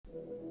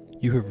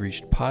You have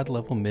reached Pod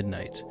Level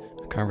Midnight,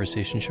 a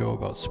conversation show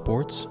about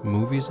sports,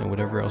 movies, and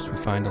whatever else we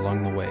find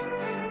along the way.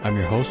 I'm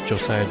your host,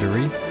 Josiah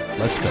Dury.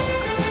 Let's go.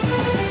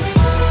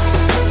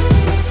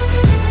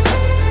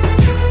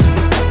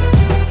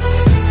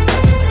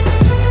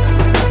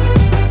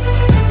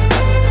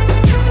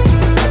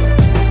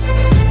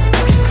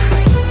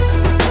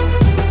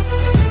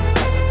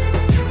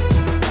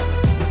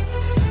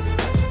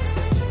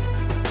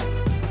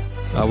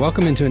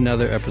 Welcome into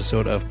another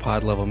episode of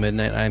Pod Level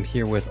Midnight. I'm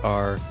here with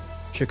our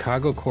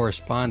Chicago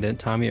correspondent,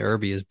 Tommy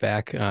Irby is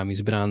back.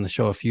 He's been on the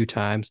show a few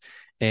times,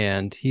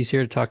 and he's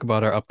here to talk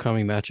about our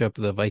upcoming matchup,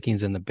 the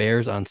Vikings and the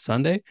Bears on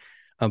Sunday.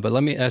 But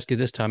let me ask you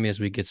this, Tommy, as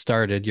we get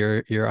started.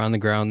 You're on the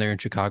ground there in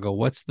Chicago.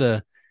 What's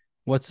the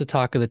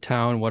talk of the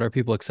town? What are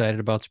people excited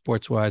about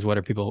sports-wise? What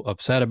are people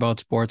upset about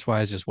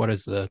sports-wise? Just what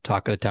is the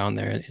talk of the town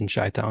there in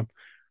Chi-Town?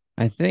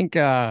 I think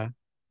the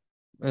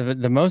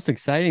most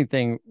exciting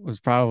thing was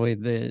probably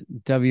the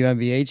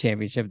WNBA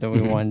championship that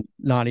we won,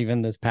 not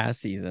even this past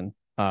season.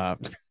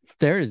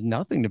 There is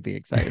nothing to be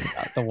excited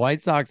about. The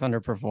White Sox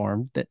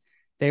underperformed. That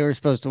they were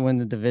supposed to win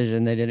the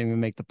division. They didn't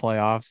even make the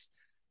playoffs.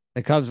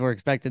 The Cubs were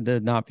expected to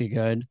not be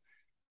good.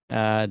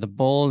 The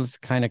Bulls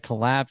kind of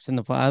collapsed in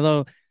the play.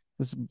 Although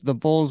the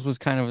Bulls was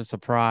kind of a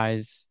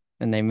surprise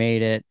and they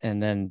made it,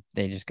 and then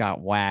they just got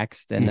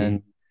waxed. And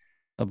then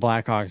the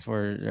Blackhawks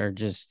are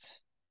just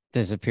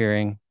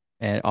disappearing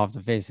and off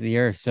the face of the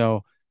earth.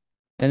 So,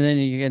 and then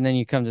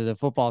you come to the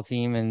football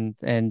team and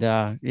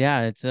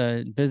yeah, it's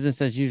a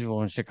business as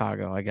usual in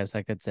Chicago, I guess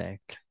I could say.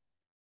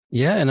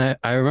 Yeah, and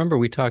I remember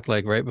we talked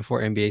like right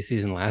before NBA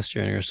season last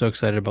year, and you were so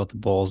excited about the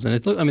Bulls.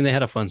 And I mean, they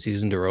had a fun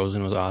season.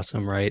 DeRozan was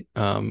awesome, right?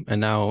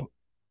 And now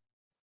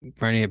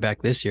running it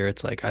back this year,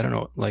 it's like, I don't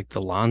know, like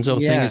the Lonzo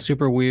thing is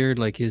super weird,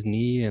 like his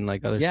knee and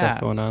like other stuff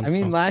going on. I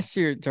mean, last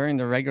year during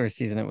the regular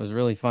season, it was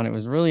really fun. It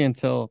was really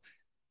until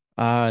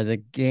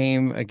the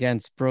game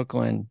against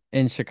Brooklyn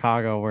in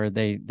Chicago where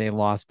they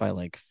lost by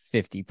like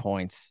 50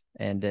 points,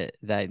 and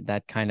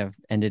that kind of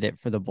ended it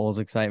for the Bulls'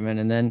 excitement.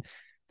 And then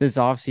this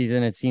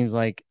offseason, it seems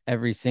like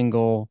every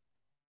single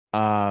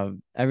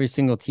team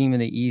in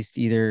the East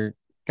either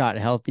got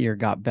healthy or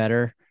got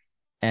better,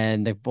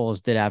 and the Bulls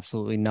did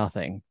absolutely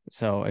nothing.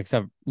 So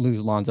except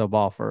lose Lonzo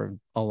Ball for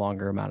a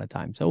longer amount of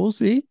time. So we'll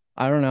see.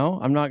 I don't know.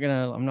 I'm not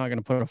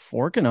gonna put a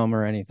fork in them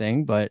or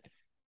anything, but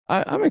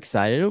I'm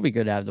excited. It'll be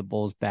good to have the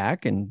Bulls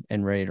back and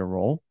ready to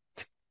roll.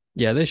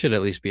 Yeah, they should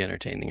at least be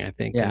entertaining, I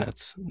think. Yeah. And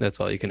that's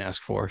all you can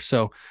ask for.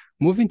 So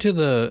moving to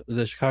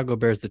the Chicago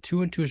Bears, the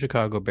 2-2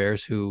 Chicago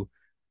Bears, who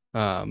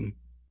I don't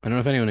know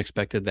if anyone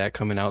expected that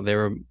coming out. They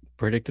were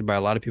predicted by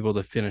a lot of people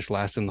to finish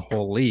last in the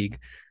whole league.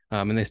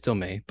 And they still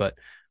may, but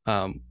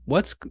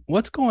what's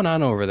going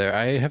on over there?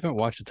 I haven't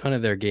watched a ton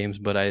of their games,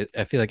 but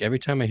I feel like every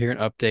time I hear an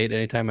update,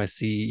 anytime I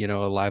see, a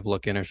live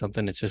look in or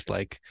something, it's just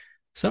like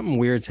something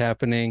weird's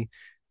happening.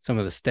 Some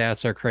of the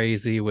stats are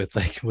crazy with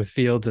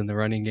Fields in the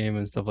running game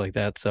and stuff like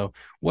that. So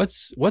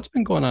what's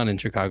been going on in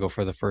Chicago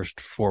for the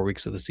first 4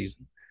 weeks of the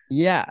season?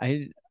 Yeah,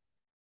 I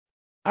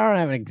don't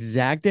have an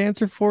exact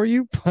answer for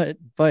you,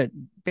 but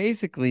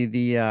basically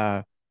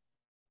the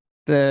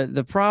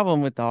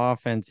problem with the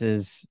offense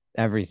is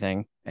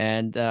everything.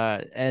 And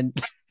I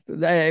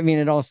mean,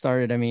 it all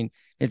started, I mean,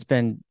 it's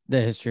been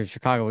the history of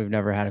Chicago. We've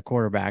never had a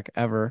quarterback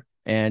ever.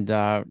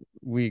 And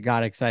we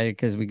got excited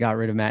because we got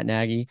rid of Matt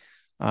Nagy,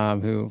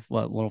 who,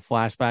 little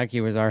flashback, he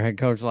was our head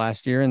coach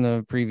last year in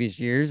the previous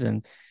years,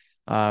 and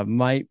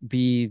might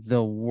be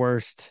the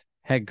worst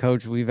head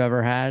coach we've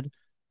ever had.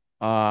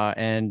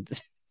 And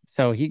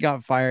so he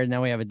got fired.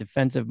 Now we have a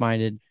defensive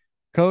minded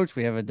coach.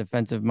 We have a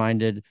defensive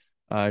minded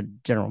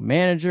general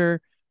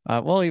manager.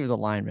 Well, he was a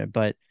lineman,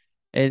 but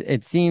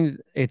it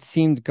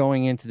seemed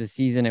going into the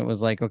season, it was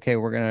like, okay,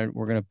 we're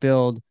gonna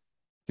build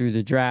through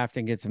the draft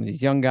and get some of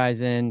these young guys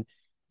in.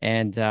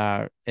 And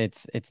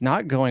it's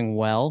not going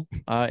well.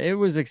 It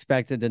was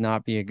expected to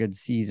not be a good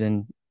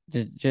season.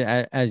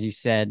 As you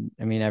said,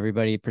 I mean,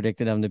 everybody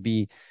predicted them to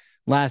be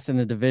last in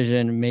the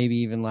division, maybe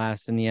even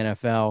last in the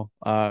NFL,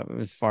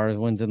 as far as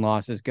wins and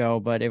losses go.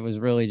 But it was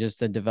really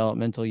just a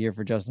developmental year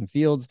for Justin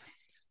Fields.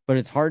 But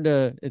it's hard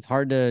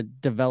to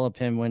develop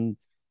him when,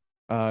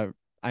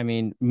 I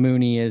mean,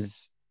 Mooney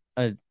is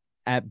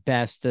at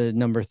best a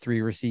number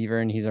 3 receiver,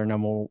 and he's our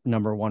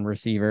number 1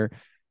 receiver.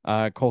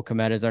 Cole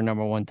Kmet is our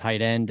number 1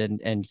 tight end,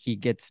 and he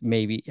gets,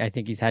 maybe, I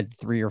think he's had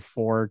 3 or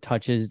 4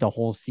 touches the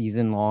whole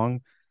season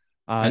long.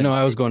 I know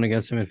I was going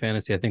against him in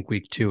fantasy, I think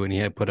week 2, and he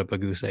had put up a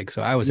goose egg.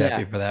 So I was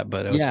happy for that,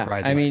 but it was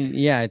surprising. I mean,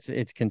 yeah,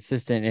 it's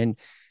consistent.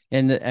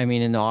 And I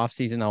mean, in the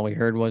offseason, all we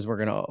heard was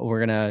we're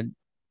gonna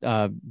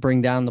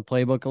bring down the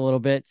playbook a little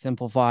bit,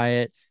 simplify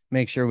it,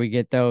 make sure we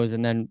get those.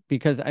 And then,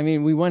 because I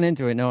mean, we went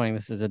into it knowing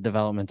this is a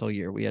developmental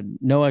year. We had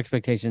no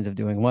expectations of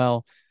doing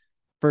well.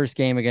 First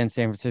game against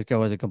San Francisco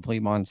was a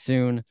complete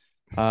monsoon,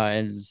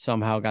 and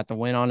somehow got the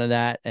win onto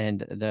that. And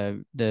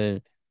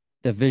the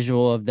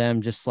visual of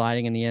them just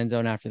sliding in the end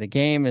zone after the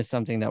game is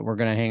something that we're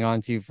going to hang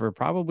on to for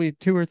probably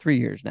 2 or 3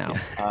 years now,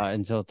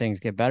 until things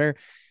get better.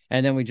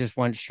 And then we just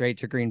went straight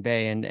to Green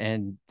Bay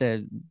and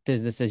the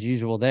business as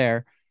usual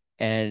there.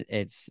 and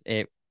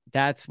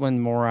that's when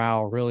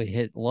morale really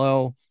hit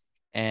low,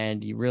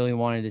 and you really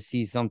wanted to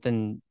see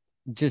something,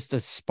 just a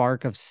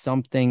spark of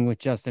something with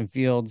Justin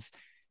Fields,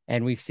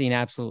 and we've seen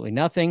absolutely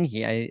nothing.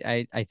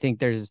 I think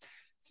there's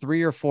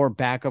three or four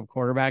backup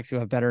quarterbacks who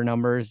have better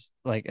numbers,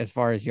 like as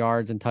far as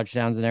yards and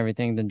touchdowns and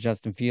everything, than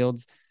Justin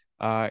Fields.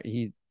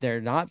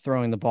 They're not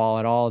throwing the ball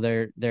at all.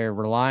 They're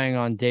relying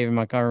on David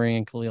Montgomery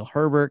and Khalil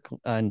Herbert.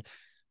 And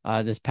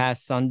this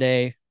past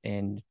Sunday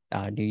in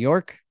New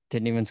York,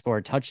 didn't even score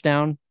a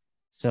touchdown,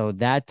 so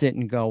that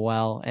didn't go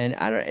well. And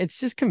I don't. It's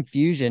just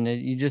confusion.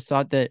 You just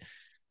thought that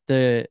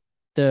the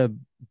the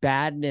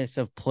badness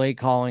of play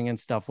calling and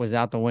stuff was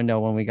out the window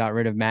when we got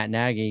rid of Matt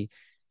Nagy,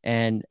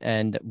 and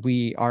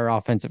our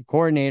offensive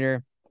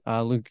coordinator,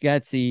 Luke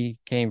Getsy,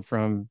 came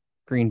from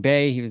Green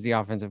Bay. He was the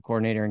offensive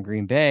coordinator in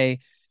Green Bay.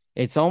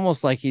 It's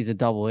almost like he's a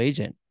double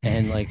agent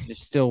and like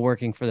just still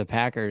working for the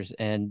Packers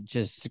and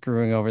just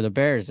screwing over the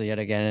Bears yet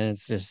again. And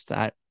it's just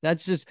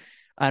that's just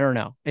I don't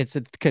know. It's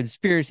a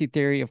conspiracy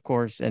theory, of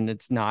course, and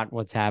it's not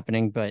what's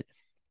happening, but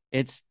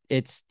it's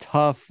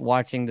tough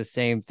watching the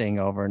same thing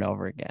over and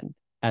over again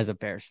as a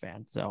Bears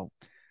fan. So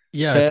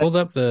Yeah, I to pulled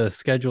up the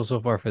schedule so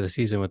far for the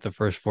season with the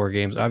first four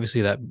games.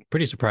 Obviously, that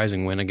pretty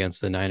surprising win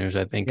against the Niners,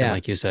 I think. And yeah,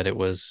 like you said, it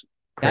was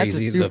that's a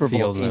crazy. The Super Bowl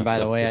field and team, that by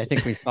the stuff way. I was,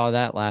 think we saw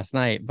that last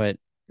night, but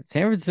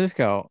San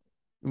Francisco,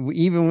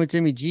 even with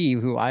Jimmy G,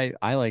 who I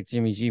like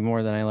Jimmy G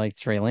more than I like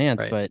Trey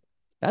Lance, right. but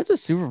that's a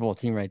Super Bowl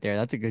team right there.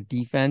 That's a good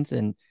defense,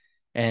 and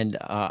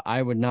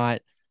I would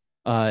not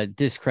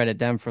discredit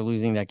them for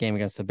losing that game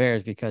against the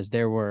Bears, because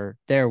there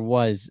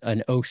was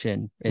an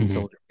ocean in Hmm.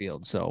 Soldier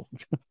Field. So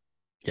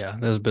Yeah,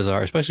 that was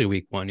bizarre, especially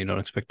week one. You don't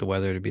expect the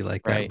weather to be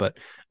like that, right. but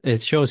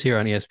it shows here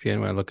on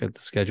ESPN when I look at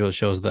the schedule, it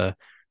shows the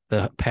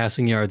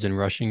passing yards and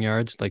rushing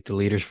yards, like the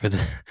leaders for the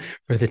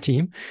for the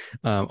team.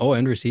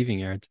 And receiving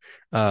yards.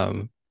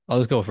 I'll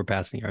just go for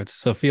passing yards.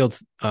 So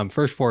Fields,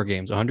 first four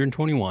games,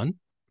 121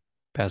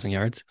 passing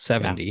yards, Yeah.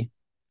 70,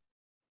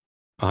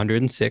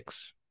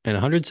 106, and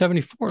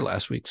 174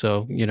 last week.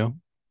 So,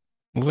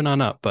 moving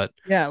on up, but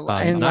Yeah,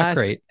 not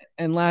great.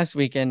 and last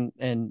weekend,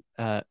 and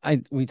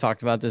I we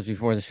talked about this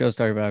before the show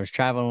started, but I was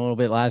traveling a little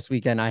bit last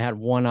weekend. I had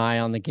one eye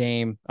on the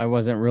game. I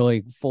wasn't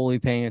really fully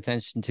paying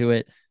attention to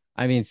it.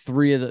 I mean,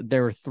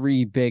 there were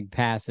three big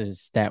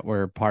passes that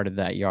were part of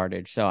that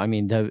yardage. So I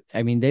mean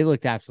they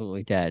looked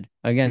absolutely dead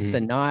against the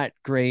Mhm. not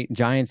great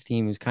Giants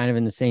team who's kind of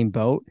in the same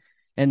boat.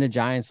 And the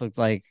Giants looked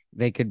like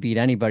they could beat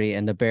anybody,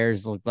 and the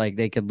Bears looked like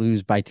they could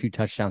lose by two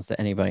touchdowns to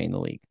anybody in the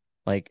league,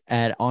 like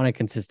at on a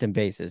consistent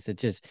basis.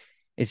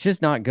 It's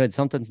just not good.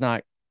 Something's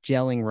not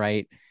gelling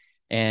right.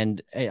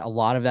 And a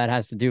lot of that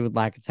has to do with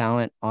lack of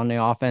talent on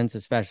the offense,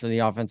 especially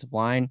the offensive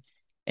line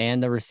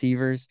and the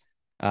receivers.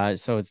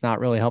 So it's not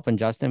really helping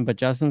Justin, but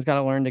Justin's got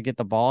to learn to get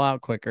the ball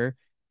out quicker.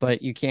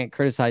 But you can't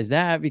criticize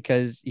that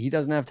because he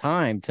doesn't have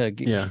time to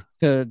Yeah.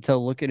 to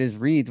look at his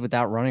reads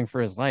without running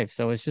for his life.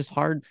 So it's just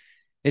hard.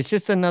 It's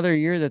just another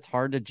year that's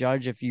hard to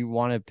judge if you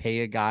want to pay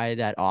a guy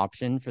that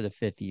option for the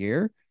fifth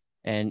year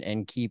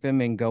and keep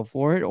him and go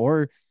for it,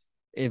 or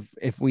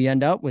if we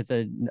end up with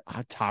a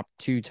top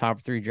two,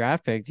 top three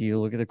draft pick, do you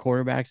look at the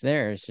quarterbacks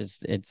there?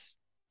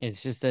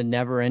 It's just a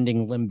never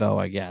ending limbo,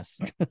 I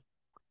guess.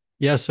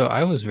 Yeah, so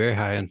I was very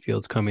high on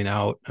Fields coming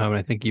out. And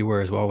I think you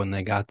were as well when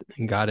they got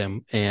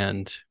him.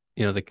 And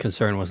the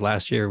concern was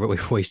last year, what we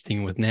were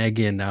wasting with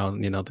Nagy, and now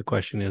the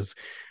question is,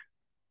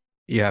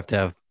 you have to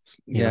have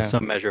Yeah,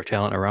 some measure of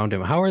talent around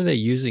him. How are they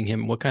using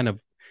him? What kind of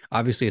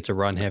Obviously it's a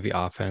run heavy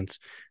offense.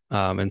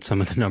 And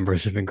some of the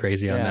numbers have been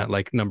crazy on yeah, that.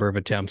 Like number of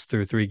attempts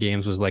through three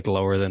games was like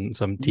lower than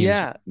some teams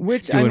yeah.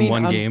 Which I do in mean,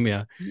 one game.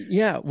 Yeah.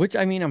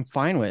 I'm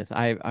fine with.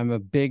 I'm a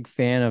big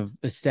fan of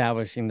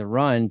establishing the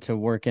run to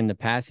work in the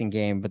passing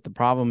game, but the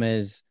problem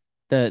is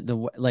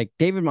the like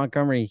David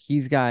Montgomery,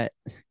 he's got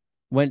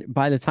when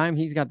by the time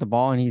he's got the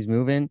ball and he's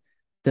moving,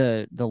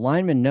 the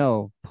linemen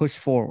know push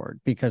forward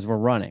because we're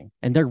running,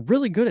 and they're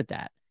really good at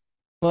that.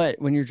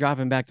 But when you're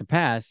dropping back to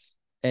pass,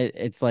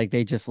 it's like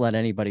they just let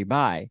anybody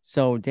by.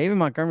 So David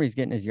Montgomery's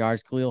getting his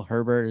yards. Khalil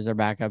Herbert is our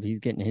backup. He's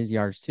getting his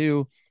yards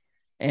too.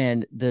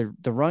 And the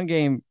run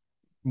game,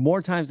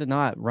 more times than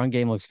not, run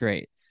game looks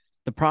great.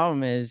 The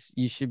problem is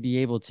you should be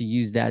able to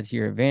use that to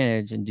your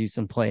advantage and do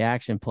some play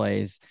action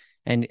plays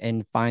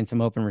and find some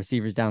open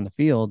receivers down the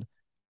field.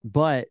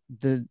 But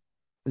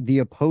the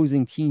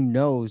opposing team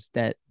knows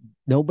that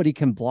nobody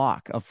can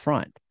block up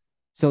front.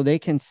 So they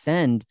can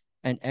send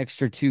an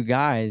extra two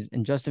guys,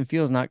 and Justin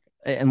Fields not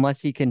unless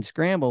he can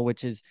scramble,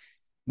 which is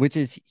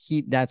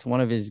he that's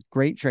one of his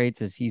great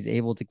traits, is he's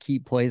able to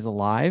keep plays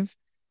alive,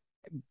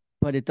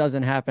 but it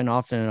doesn't happen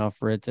often enough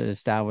for it to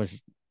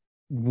establish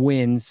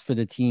wins for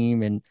the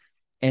team.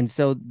 And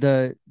so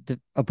the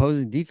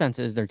opposing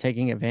defenses, they're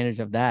taking advantage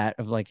of that,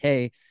 of like,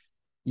 hey,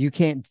 you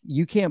can't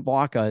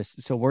block us,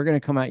 so we're going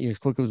to come at you as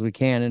quickly as we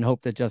can and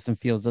hope that Justin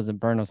Fields doesn't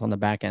burn us on the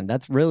back end.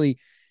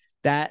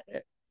 That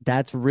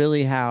that's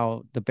really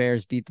how the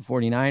Bears beat the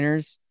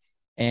 49ers.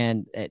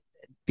 And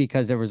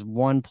because there was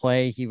one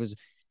play,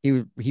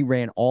 He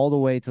ran all the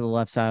way to the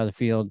left side of the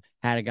field,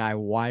 had a guy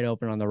wide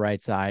open on the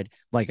right side,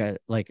 like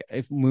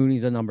if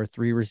Mooney's a number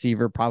 3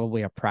 receiver,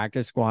 probably a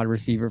practice squad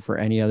receiver for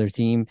any other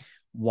team,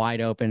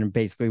 wide open, and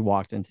basically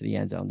walked into the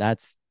end zone.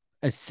 That's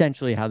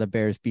essentially how the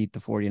Bears beat the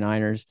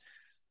 49ers.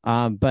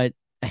 But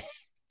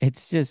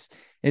it's just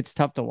it's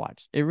tough to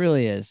watch. It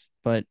really is.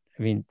 But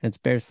I mean, it's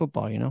Bears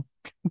football, you know.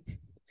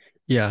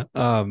 Yeah.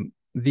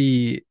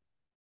 The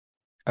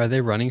Are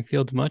they running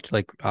fields much,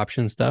 like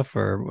option stuff,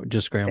 or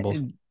just scrambles?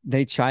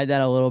 They tried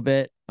that a little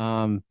bit,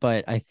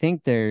 but I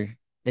think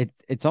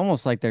it's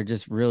almost like they're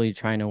just really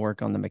trying to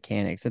work on the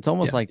mechanics. It's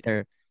almost Yeah. like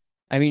they're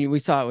I mean, we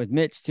saw it with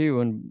Mitch too.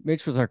 When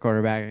Mitch was our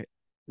quarterback,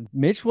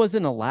 Mitch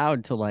wasn't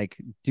allowed to like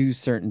do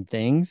certain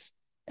things,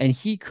 and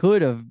he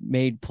could have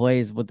made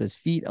plays with his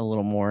feet a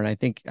little more. And I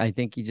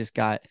think he just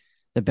got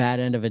the bad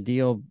end of a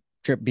deal,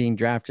 trip being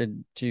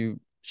drafted to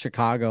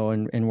Chicago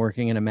and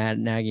working in a Matt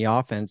Nagy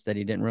offense that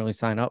he didn't really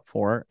sign up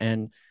for.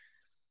 And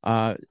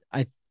uh,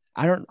 I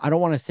I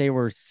don't want to say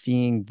we're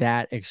seeing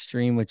that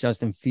extreme with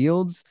Justin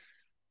Fields,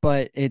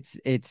 but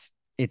it's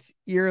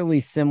eerily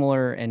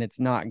similar and it's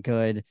not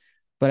good.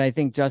 But I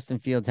think Justin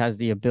Fields has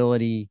the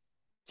ability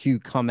to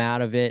come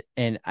out of it.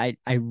 And I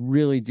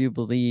really do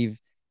believe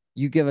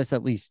you give us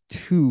at least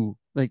two,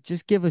 like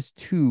just give us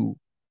two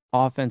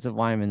offensive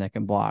linemen that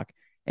can block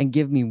and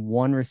give me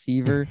one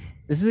receiver.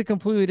 This is a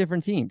completely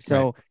different team. Right.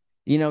 So,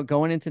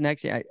 going into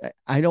next year,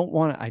 I don't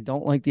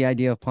like the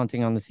idea of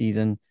punting on the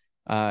season.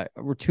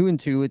 We're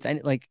 2-2.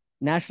 It's like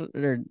national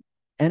or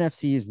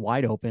NFC is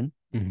wide open.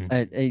 Hmm.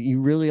 You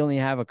really only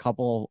have a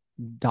couple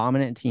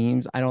dominant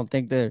teams. I don't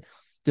think the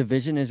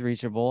division is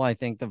reachable. I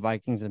think the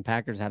Vikings and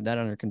Packers have that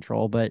under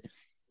control. But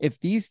if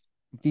these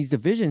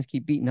divisions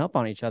keep beating up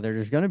on each other,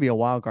 there's going to be a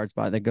wild card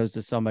spot that goes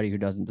to somebody who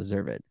doesn't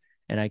deserve it.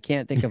 And I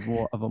can't think of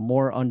a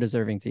more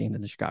undeserving team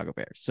than the Chicago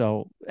Bears.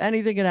 So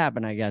anything can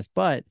happen, I guess.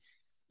 But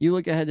you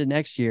look ahead to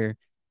next year,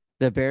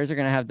 the Bears are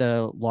going to have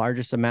the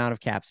largest amount of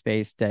cap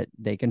space that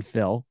they can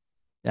fill.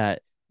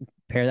 That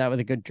pair that with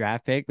a good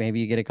draft pick.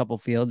 Maybe you get a couple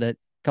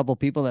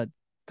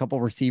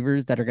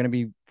receivers that are going to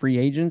be free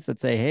agents that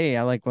say, "Hey,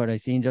 I like what I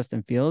see in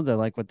Justin Fields. I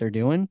like what they're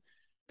doing."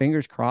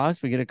 Fingers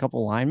crossed, we get a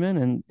couple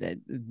linemen,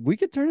 and we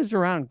could turn this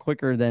around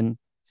quicker than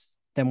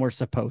we're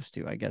supposed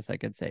to. I guess I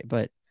could say,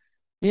 but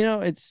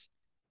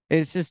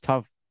it's just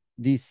tough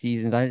these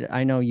seasons.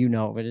 I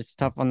know but it's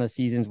tough on the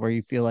seasons where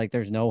you feel like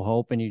there's no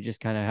hope and you just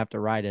kind of have to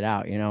ride it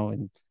out.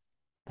 And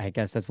I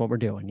guess that's what we're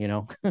doing.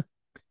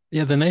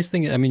 Yeah, the nice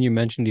thing, I mean, you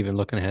mentioned even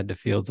looking ahead to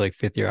Fields like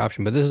fifth year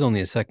option, but this is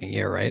only a second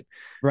year, right?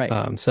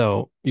 Right.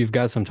 So you've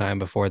got some time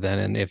before then.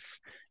 And if,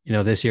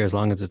 this year, as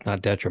long as it's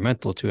not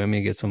detrimental to him,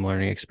 he gets some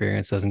learning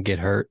experience, doesn't get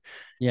hurt,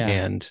 Yeah.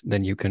 and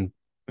then you can,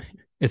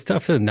 it's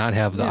tough to not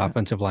have the Yeah.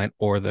 offensive line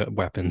or the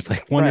weapons,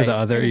 like one or the Right.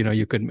 other,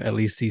 you could at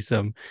least see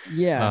some,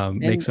 Yeah.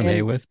 make some hay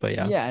And with, but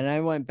yeah. yeah, and I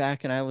went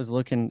back and I was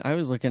looking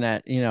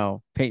at,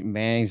 Peyton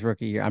Manning's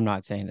rookie year. I'm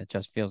not saying that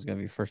Justin Fields is going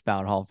to be first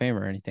ballot Hall of Famer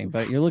or anything,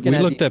 but you're looking We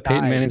at looked these at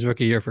Peyton Manning's guys.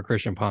 rookie year for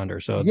Christian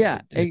Ponder, so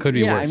Yeah, it could be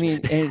yeah. I worse.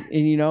 mean,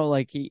 and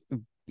like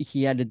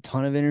he had a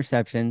ton of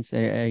interceptions.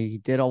 He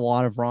did a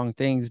lot of wrong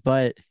things,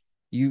 but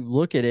you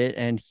look at it,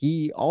 and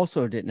he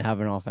also didn't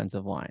have an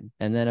offensive line.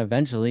 And then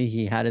eventually,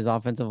 he had his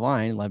offensive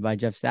line led by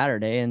Jeff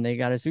Saturday, and they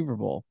got a Super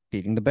Bowl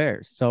beating the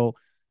Bears. So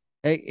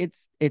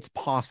it's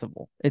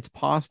possible. It's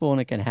possible,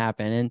 and it can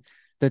happen. And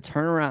the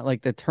turnaround,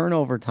 like the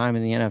turnover time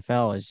in the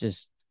NFL, is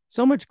just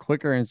so much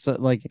quicker. And so,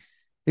 like,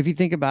 if you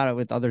think about it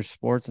with other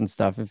sports and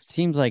stuff, it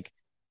seems like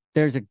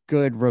there's a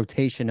good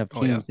rotation of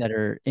Oh yeah. teams that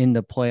are in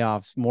the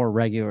playoffs more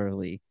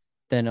regularly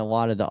than a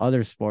lot of the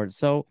other sports.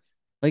 So,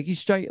 like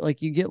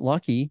you get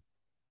lucky,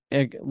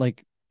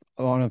 like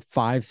on a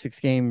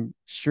 5-6 game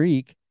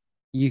streak,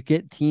 you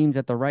get teams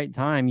at the right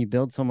time, you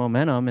build some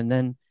momentum, and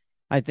then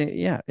I think,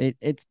 yeah,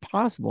 it's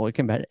possible. It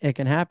can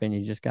happen.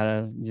 You just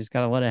gotta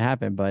let it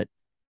happen. But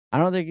I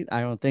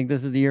don't think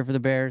this is the year for the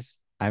Bears.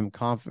 I'm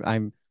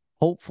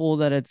hopeful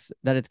that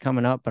it's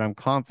coming up, but I'm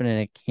confident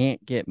it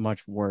can't get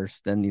much worse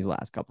than these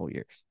last couple of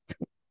years.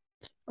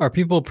 Are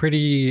people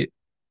pretty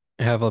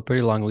have a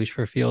pretty long leash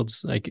for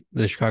Fields, like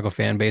the Chicago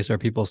fan base? Are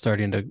people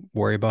starting to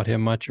worry about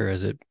him much, or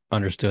is it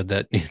understood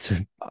that it's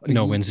a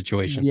no-win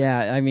situation?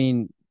 Yeah, I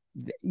mean,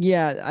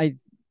 yeah,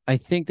 I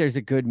think there's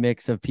a good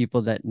mix of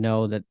people that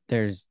know that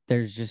there's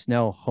just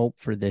no hope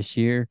for this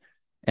year,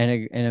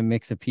 and a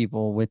mix of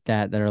people with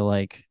that are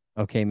like,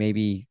 okay,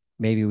 maybe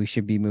we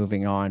should be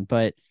moving on.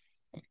 But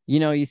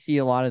you see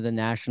a lot of the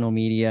national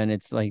media, and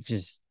it's like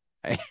just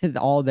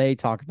all they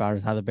talk about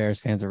is how the Bears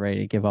fans are ready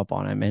to give up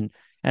on him. And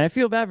I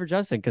feel bad for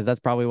Justin because that's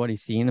probably what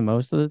he's seeing the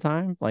most of the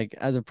time, like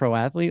as a pro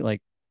athlete,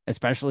 like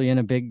especially in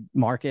a big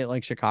market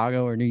like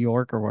Chicago or New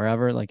York or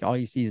wherever, like all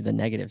you see is the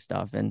negative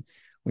stuff. And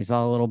we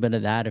saw a little bit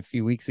of that a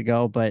few weeks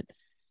ago, but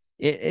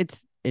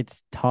it's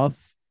tough.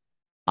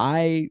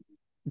 I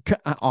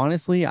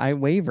honestly, I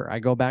waver. I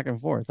go back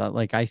and forth.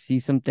 Like I see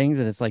some things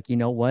and it's like, you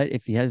know what?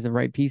 If he has the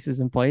right pieces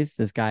in place,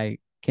 this guy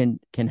can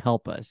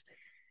help us.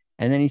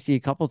 And then you see a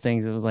couple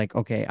things. It was like,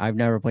 okay, I've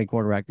never played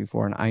quarterback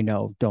before, and I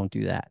know don't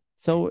do that.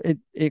 So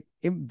it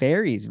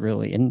varies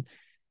really. And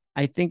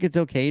I think it's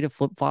okay to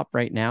flip flop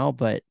right now,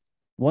 but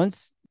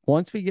once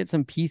we get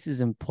some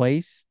pieces in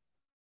place,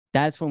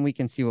 that's when we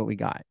can see what we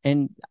got.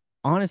 And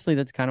honestly,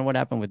 that's kind of what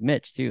happened with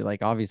Mitch too.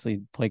 Like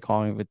obviously play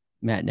calling with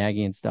Matt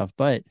Nagy and stuff,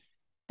 but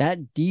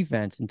that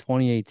defense in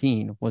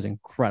 2018 was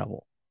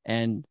incredible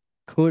and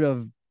could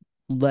have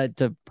led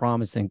to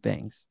promising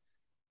things.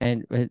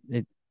 And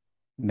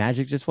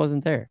Magic just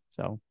wasn't there.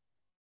 So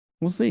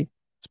we'll see.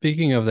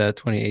 Speaking of that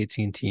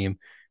 2018 team,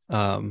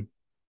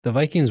 the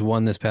Vikings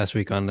won this past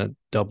week on a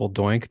double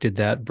doink. Did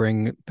that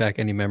bring back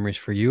any memories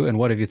for you? And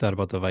what have you thought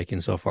about the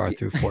Vikings so far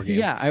through 4 games?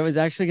 Yeah, I was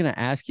actually going to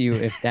ask you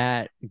if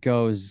that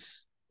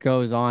goes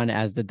on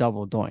as the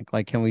double doink.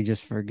 Like, can we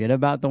just forget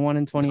about the one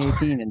in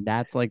 2018 and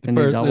that's like the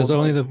new First, double there's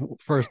only doink? the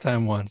first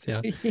time once,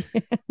 yeah.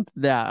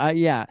 Yeah,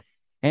 yeah.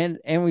 And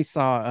we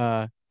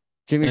saw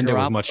Jimmy And it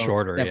was much Garoppolo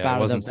shorter. step Yeah, it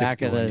out of the wasn't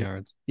back of 61 the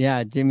yards.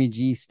 yeah, Jimmy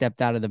G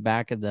stepped out of the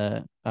back of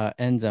the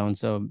end zone.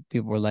 So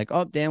people were like,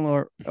 "Oh,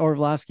 Dan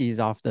Orlovsky's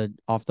off the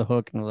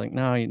hook," and I was like,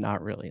 "No, you're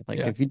not really. Like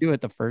Yeah. if you do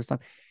it the first time."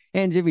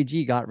 And Jimmy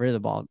G got rid of the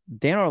ball.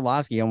 Dan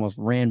Orlovsky almost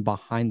ran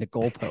behind the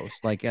goalpost,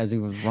 like as he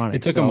was running.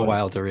 It took him a So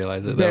while to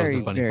realize it. That was the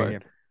very, funny very part.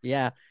 different.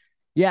 Yeah.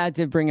 Yeah, it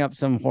did bring up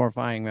some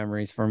horrifying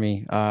memories for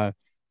me.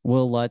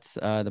 Will Lutz,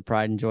 the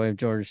pride and joy of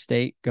Georgia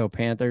State, go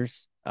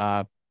Panthers.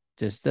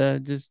 Just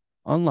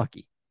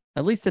unlucky.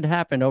 At least it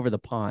happened over the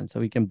pond, so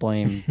we can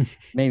blame.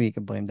 Maybe you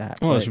can blame that.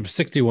 Well, But it's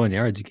 61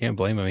 yards. You can't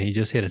blame him. He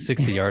just hit a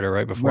 60-yarder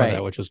right before that,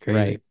 right, which was crazy.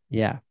 right,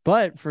 yeah.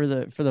 But for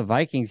the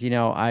Vikings,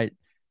 I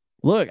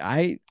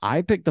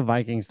picked the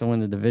Vikings to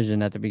win the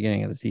division at the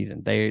beginning of the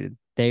season.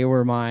 They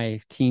were my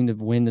team to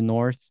win the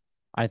North.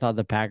 I thought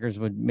the Packers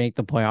would make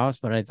the playoffs,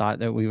 but I thought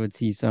that we would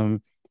see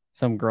some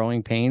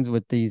growing pains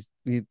with these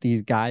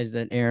guys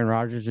that Aaron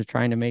Rodgers is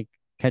trying to make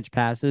catch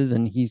passes,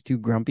 and he's too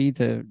grumpy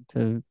to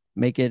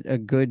make it a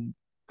good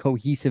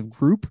cohesive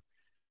group.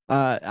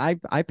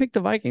 I picked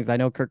the Vikings. I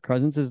know Kirk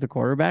Cousins is the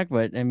quarterback,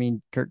 but I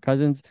mean Kirk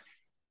Cousins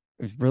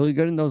is really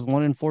good in those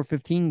 1 in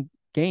 415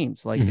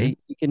 games. Like Mhm.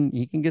 he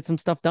can get some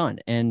stuff done.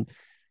 And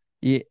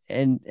we've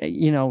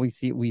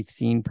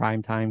seen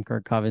primetime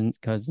Kirk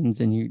Cousins,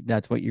 and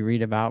that's what you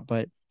read about.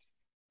 But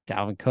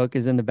Dalvin Cook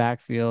is in the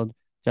backfield.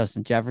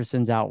 Justin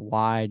Jefferson's out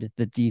wide.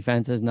 The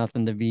defense is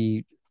nothing to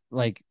be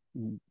like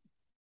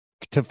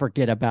to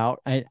forget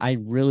about. I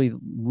really,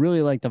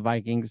 really like the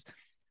Vikings.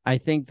 I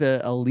think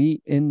the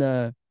elite in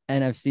the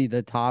NFC,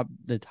 the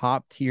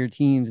top tier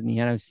teams in the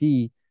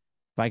NFC,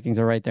 Vikings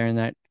are right there in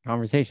that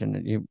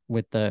conversation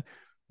with the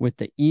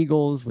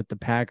Eagles, with the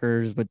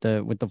Packers, with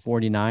the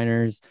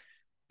 49ers,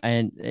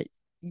 and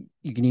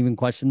you can even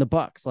question the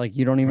Bucks. Like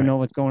you don't even Right. know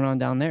what's going on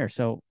down there.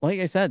 So, like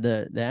I said,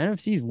 the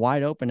NFC is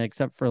wide open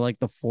except for like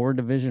the four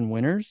division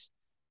winners.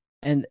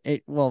 And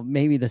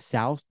maybe the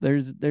South,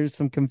 there's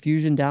some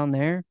confusion down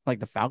there. Like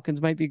the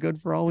Falcons might be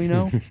good for all we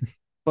know.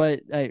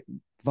 But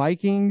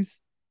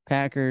Vikings,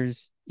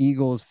 Packers,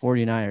 Eagles,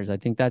 49ers. I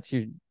think that's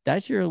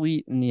your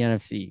elite in the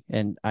NFC.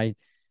 And I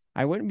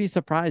wouldn't be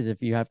surprised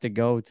if you have to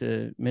go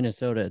to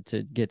Minnesota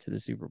to get to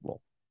the Super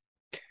Bowl.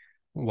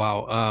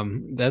 Wow.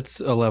 That's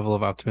a level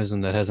of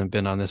optimism that hasn't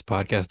been on this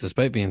podcast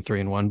despite being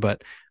 3-1,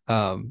 but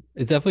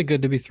it's definitely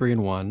good to be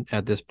 3-1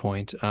 at this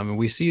point. And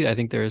we see, I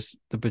think there's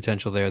the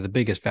potential there. The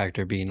biggest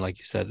factor being, like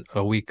you said,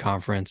 a weak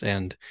conference,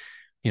 and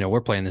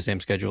we're playing the same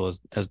schedule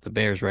as the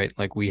Bears, right?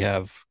 Like we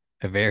have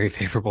a very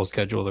favorable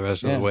schedule the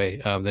rest of the Yeah. way.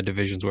 The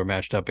divisions we're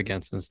matched up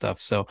against and stuff.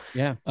 So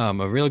Yeah.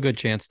 a real good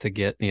chance to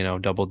get,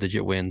 double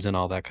digit wins and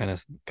all that kind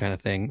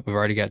of thing. We've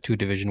already got 2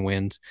 division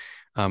wins,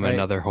 and Right.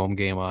 another home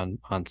game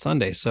on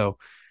Sunday. So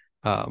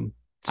um,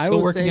 I still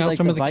will working say out like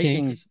some the of the kinks.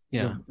 Vikings,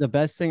 Yeah. the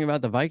best thing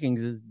about the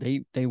Vikings is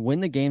they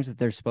win the games that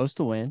they're supposed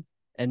to win,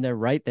 and they're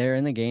right there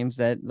in the games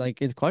that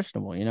like is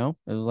questionable, you know?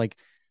 It was like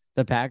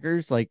the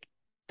Packers, like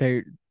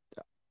they're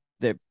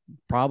they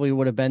probably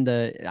would have been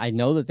I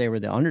know that they were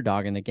the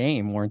underdog in the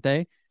game, weren't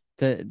they?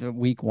 To the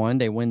week one,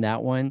 they win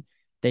that one.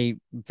 They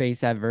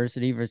face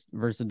adversity versus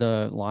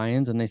the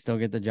Lions, and they still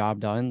get the job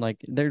done.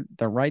 Like they're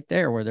right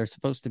there where they're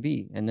supposed to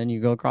be. And then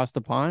you go across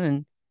the pond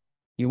and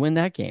you win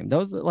that game.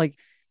 Those like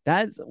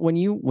that's when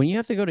you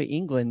have to go to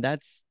England,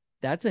 that's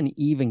an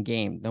even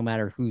game no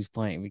matter who's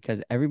playing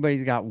because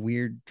everybody's got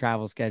weird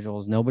travel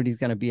schedules. Nobody's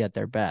going to be at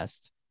their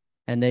best.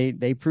 And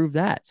they prove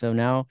that. So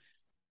now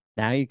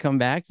you come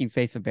back, you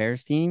face a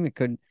Bears team. It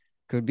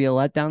could be a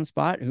letdown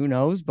spot. Who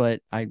knows?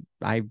 But I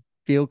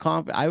feel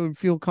confident. I would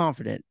feel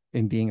confident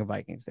in being a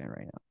Vikings fan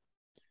right now.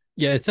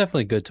 Yeah, it's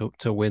definitely good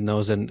to win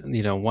those. And,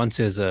 once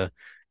is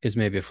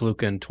maybe a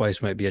fluke and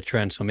twice might be a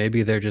trend. So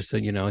maybe they're just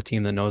a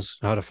team that knows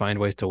how to find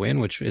ways to win,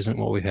 which isn't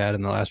what we've had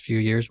in the last few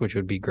years, which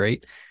would be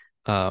great.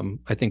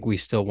 I think we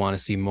still want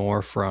to see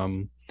more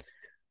from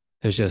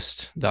there's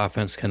just the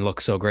offense can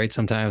look so great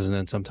sometimes, and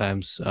then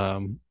sometimes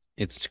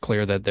it's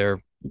clear that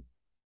they're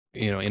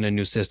in a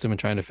new system and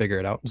trying to figure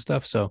it out and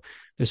stuff. So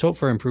there's hope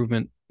for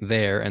improvement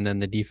there. And then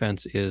the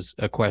defense is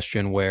a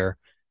question where,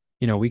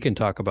 we can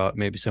talk about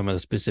maybe some of the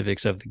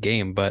specifics of the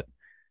game, but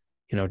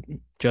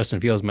Justin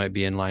Fields might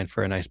be in line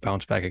for a nice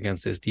bounce back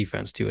against this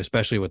defense too,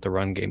 especially with the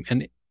run game.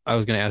 And I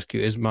was going to ask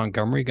you, is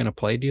Montgomery going to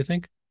play, do you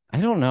think? I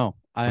don't know.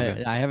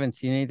 Okay. I haven't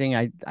seen anything.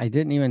 I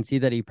didn't even see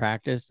that he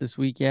practiced this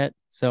week yet.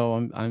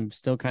 So I'm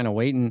still kind of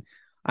waiting.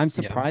 I'm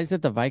Yeah. surprised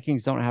that the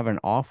Vikings don't have an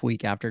off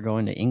week after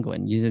going to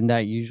England. Isn't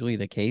that usually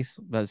the case?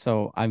 But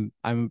so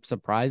I'm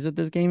surprised that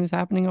this game is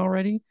happening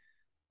already.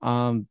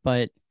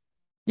 But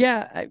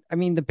yeah, I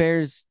mean the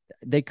Bears,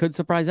 they could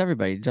surprise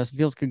everybody. Justin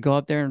Fields could go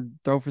up there and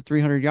throw for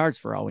 300 yards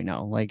for all we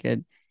know. Like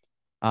it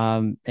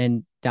and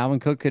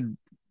Dalvin Cook could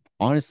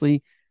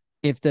honestly,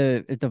 if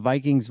the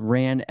Vikings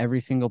ran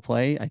every single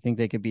play, I think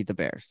they could beat the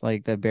Bears.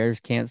 Like the Bears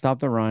can't stop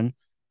the run,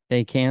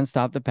 they can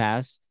stop the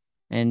pass,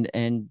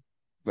 and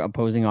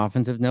opposing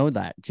offensive know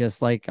that.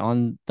 Just like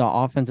on the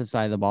offensive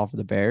side of the ball for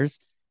the Bears,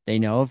 they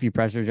know if you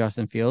pressure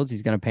Justin Fields,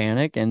 he's going to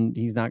panic and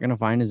he's not going to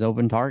find his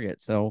open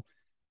target. So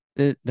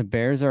the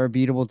Bears are a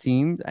beatable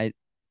team.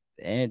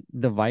 And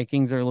the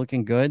Vikings are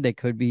looking good. They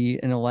could be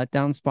in a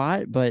letdown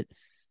spot, but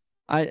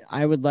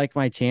I would like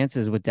my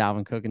chances with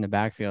Dalvin Cook in the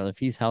backfield. If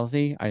he's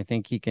healthy, I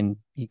think he can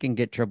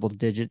get triple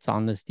digits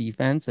on this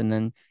defense, and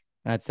then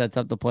that sets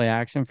up the play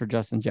action for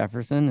Justin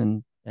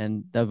Jefferson,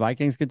 and the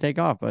Vikings could take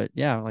off. But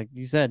yeah, like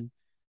you said,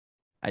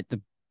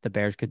 the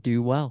Bears could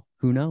do well.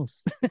 Who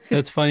knows?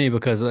 That's funny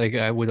because like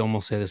I would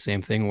almost say the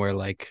same thing where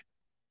like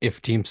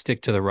if teams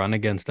stick to the run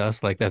against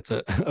us, like that's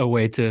a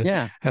way to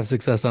Yeah, have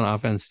success on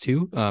offense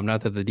too.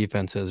 Not that the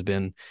defense has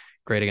been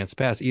great against the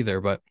pass either,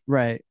 but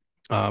right.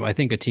 I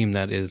think a team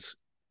that is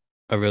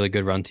a really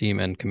good run team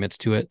and commits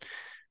to it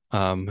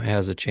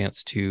has a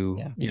chance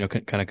to, Yeah,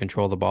 kind of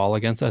control the ball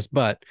against us.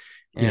 But,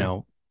 you yeah,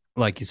 know,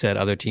 like you said,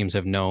 other teams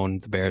have known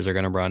the Bears are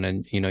going to run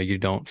and, you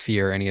don't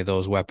fear any of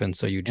those weapons.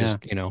 So you yeah,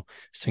 just,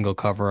 single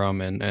cover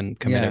them and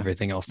commit yeah.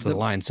 everything else to the The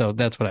line. So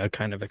that's what I would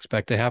kind of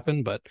expect to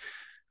happen. But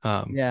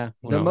yeah,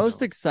 who the knows?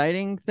 most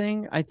exciting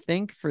thing I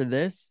think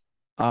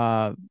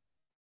uh,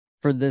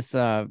 for this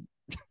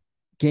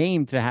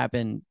game to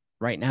happen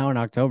right now in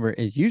October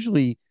is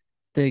usually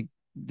the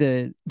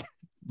the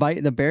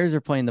the Bears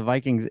are playing the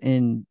Vikings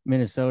in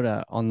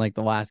Minnesota on like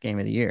the last game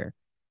of the year.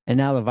 And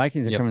now the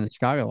Vikings are Yep. coming to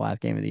Chicago the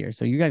last game of the year.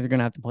 So you guys are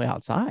gonna have to play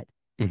outside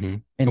hmm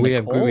in the we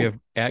cold. have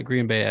at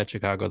Green Bay, at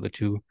Chicago, the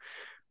two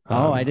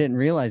Oh, I um didn't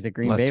realize that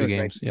Green last Bay two was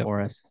right games. Yep.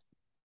 before us.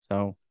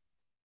 So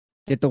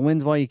get the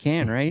wins while you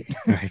can, right?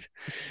 Right.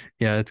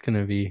 Yeah, it's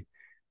gonna be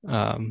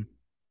um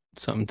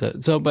something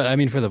to but I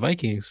mean for the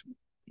Vikings,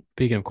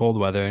 speaking of cold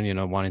weather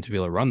and wanting to be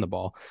able to run the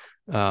ball,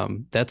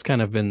 that's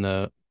kind of been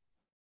the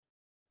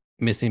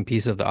missing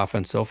piece of the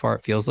offense so far.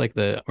 It feels like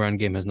the run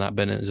game has not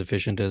been as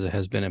efficient as it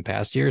has been in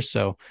past years.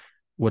 So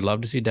would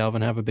love to see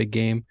Dalvin have a big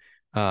game.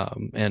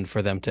 And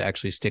for them to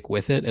actually stick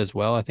with it as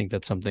well. I think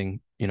that's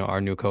something,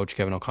 our new coach,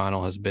 Kevin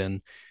O'Connell, has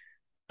been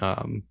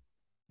um,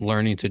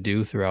 learning to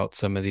do throughout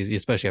some of these,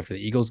 especially after the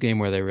Eagles game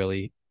where they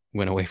really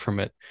went away from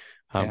it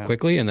Yeah,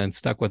 quickly and then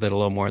stuck with it a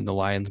little more in the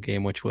Lions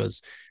game, which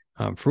was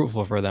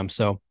fruitful for them.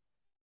 So,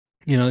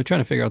 they're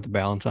trying to figure out the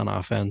balance on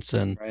offense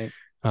and, right.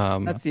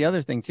 um, That's the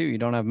other thing too. You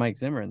don't have Mike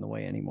Zimmer in the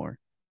way anymore.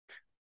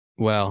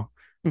 well,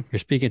 you're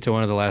speaking to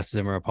one of the last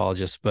Zimmer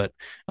apologists, but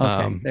Okay,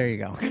 um, there you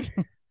go.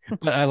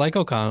 but I like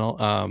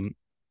O'Connell.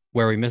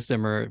 Where we miss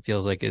Zimmer, it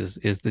feels like is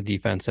the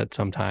defense at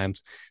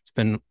sometimes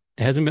it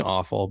hasn't been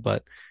awful,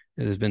 but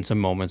there's been some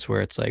moments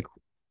where it's like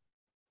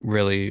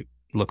really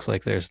looks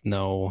like there's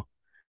no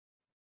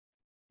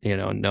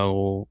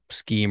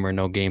scheme or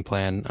no game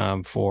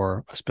plan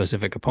for a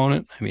specific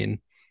opponent. I mean,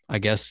 I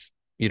guess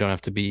you don't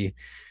have to be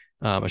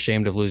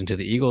ashamed of losing to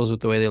the Eagles with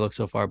the way they look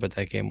so far, but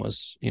that game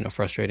was,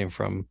 frustrating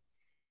from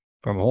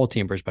a whole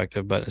team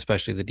perspective, but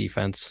especially the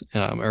defense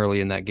early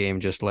in that game,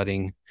 just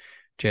letting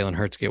Jalen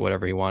Hurts get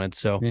whatever he wanted.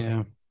 So,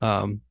 Yeah.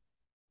 um,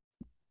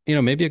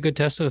 maybe a good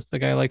test with a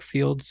guy like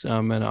Fields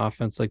and an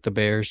offense like the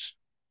Bears.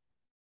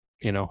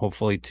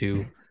 Hopefully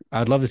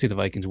I'd love to see the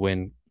Vikings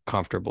win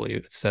comfortably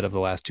instead of the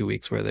last 2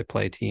 weeks where they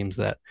play teams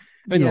that,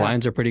 I mean, the Yeah.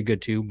 Lions are pretty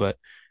good too, but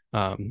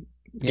games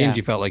Yeah.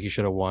 you felt like you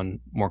should have won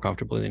more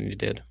comfortably than you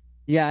did.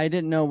 Yeah, I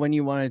didn't know when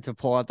you wanted to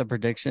pull out the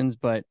predictions,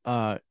 but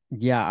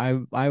yeah,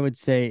 I would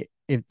say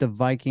if the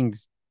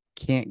Vikings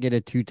can't get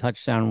a two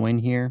touchdown win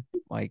here,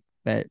 like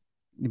that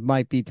it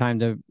might be time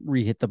to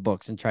re-hit the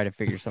books and try to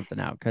figure something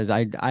out because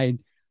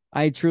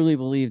I truly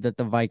believe that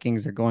the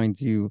Vikings are going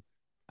to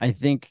I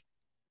think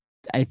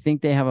I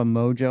think they have a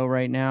mojo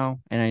right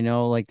now, and I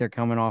know like they're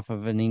coming off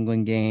of an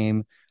England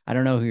game. I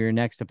don't know who your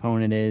next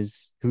opponent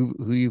is.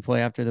 Who you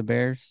play after the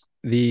Bears?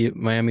 The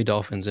Miami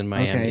Dolphins in Okay,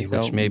 Miami,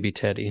 which so may be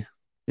Teddy.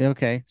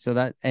 okay, so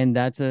that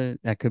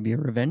could be a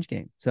revenge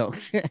game. So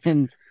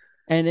and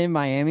in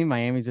Miami,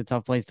 Miami's a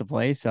tough place to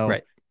play. So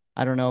Right.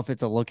 I don't know if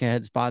it's a look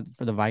ahead spot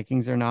for the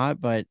Vikings or not,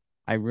 but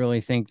I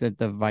really think that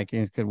the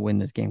Vikings could win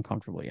this game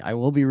comfortably. I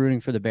will be rooting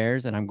for the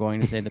Bears, and I'm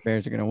going to say the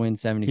Bears are going to win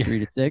Yeah.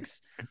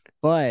 73-6.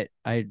 But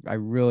I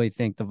really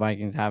think the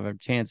Vikings have a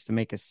chance to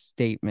make a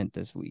statement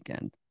this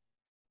weekend.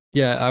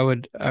 Yeah, I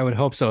would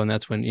hope so. And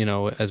that's when,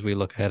 as we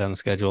look ahead on the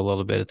schedule a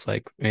little bit, it's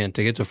like, man,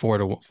 to get to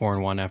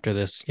 4-1 after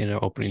this,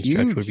 opening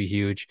stretch would be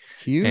Huge, huge.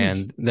 huge.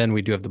 And then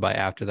we do have the bye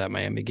after that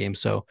Miami game.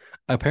 So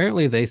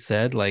apparently they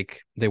said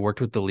like they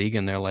worked with the league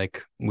and they're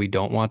like, we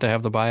don't want to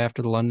have the bye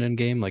after the London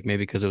game, like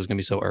maybe because it was gonna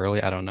be so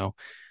early. I don't know.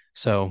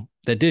 So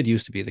that did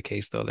used to be the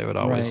case, though. They would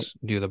Right. always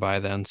do the bye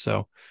then.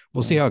 So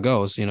we'll see Yeah, how it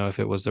goes, if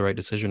it was the right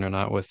decision or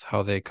not with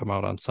how they come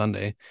out on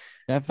Sunday.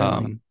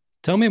 definitely. Um,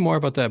 Tell me more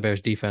about that Bears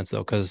defense,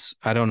 though, because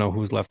I don't know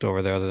who's left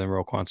over there other than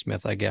Roquan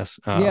Smith, I guess.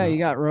 Yeah, you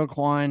got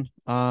Roquan.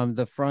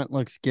 The front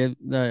looks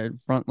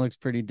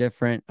pretty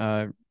different.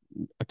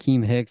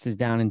 Akeem Hicks is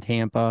down in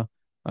Tampa.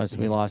 So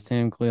we Mhm. lost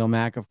him. Khalil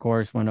Mack, of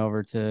course, went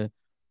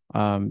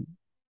um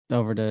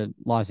over to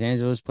Los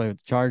Angeles, played with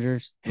the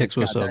Chargers. We Hicks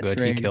was got so that good.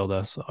 He trade. killed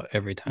us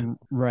every time.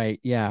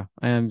 Right, yeah.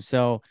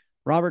 So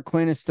Robert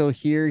Quinn is still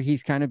here.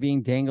 He's kind of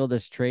being dangled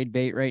as trade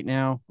bait right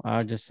now.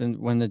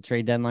 When the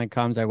trade deadline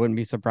comes, I wouldn't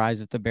be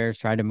surprised if the Bears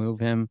try to move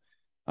him.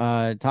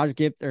 Taj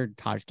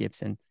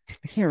Gibson.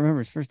 I can't remember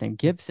his first name.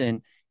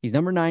 Gibson. He's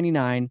number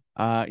 99.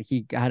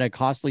 He had a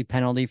costly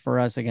penalty for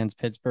us against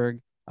Pittsburgh,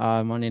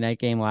 Monday night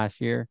game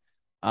last year.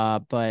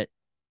 But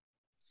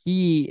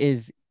he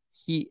is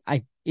he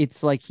I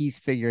it's like he's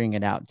figuring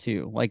it out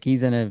too. Like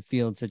he's in a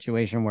field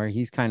situation where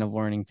he's kind of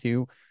learning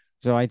too.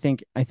 So I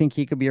think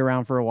he could be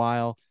around for a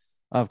while.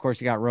 Of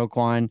course, you got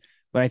Roquan,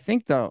 but I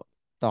think the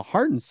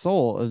heart and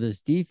soul of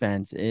this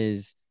defense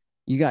is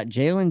you got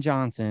Jalen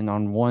Johnson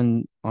on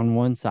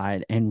one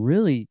side, and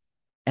really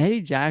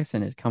Eddie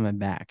Jackson is coming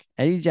back.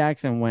 Eddie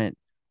Jackson went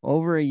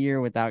over a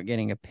year without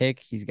getting a pick.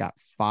 He's got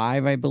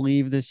five, I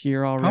believe, this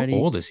year How already.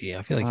 old is he?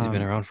 I feel like he's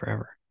been Um, around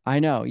forever. I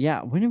know.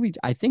 Yeah. When did we?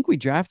 I think we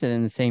drafted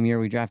in the same year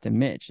we drafted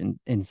Mitch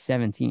in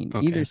 17,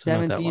 Okay, either so not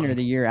that 17 or long.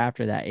 the year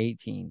after that,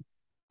 18.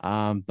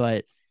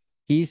 But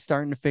he's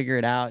starting to figure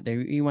it out.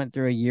 He went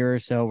through a year or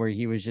so where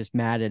he was just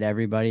mad at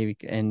everybody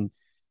and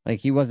like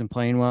he wasn't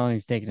playing well and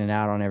he's taking it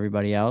out on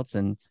everybody else.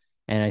 And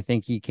I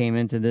think he came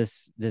into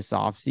this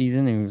off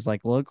season and he was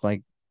like, look,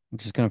 like I'm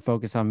just gonna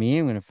focus on me.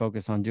 I'm gonna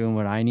focus on doing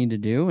what I need to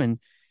do. And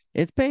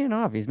it's paying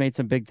off. He's made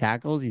some big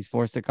tackles. He's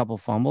forced a couple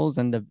fumbles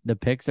and the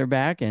picks are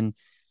back. And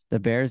the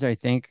Bears, I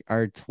think,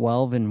 are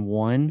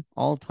 12-1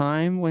 all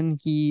time when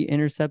he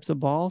intercepts a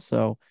ball.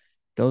 So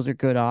those are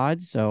good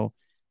odds. So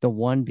the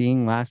one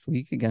being last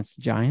week against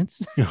the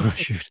Giants. Oh,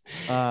 shoot.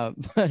 uh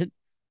but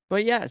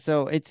but yeah,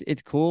 so it's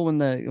cool when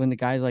the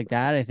guys like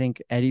that. I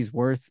think Eddie's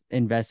worth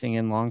investing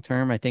in long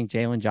term. I think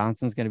Jalen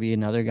Johnson's gonna be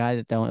another guy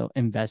that they'll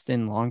invest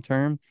in long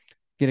term.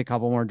 Get a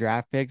couple more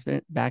draft picks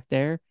back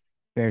there.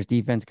 Bears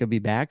defense could be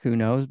back. Who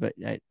knows? But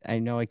I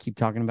know I keep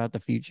talking about the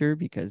future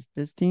because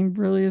this team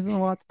really isn't a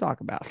lot to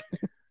talk about.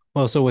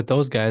 Well, so with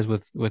those guys,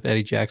 with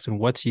Eddie Jackson,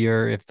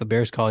 if the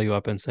Bears call you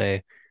up and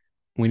say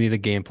we need a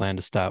game plan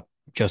to stop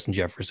Justin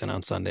Jefferson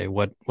on Sunday,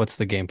 what's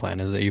the game plan?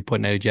 Is it you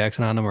putting Eddie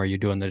Jackson on him, or are you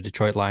doing the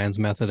Detroit Lions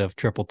method of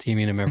triple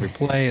teaming him every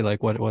play?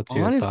 Like what's your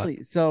thought?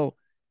 Honestly, so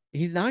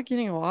he's not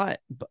getting a lot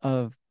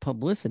of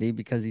publicity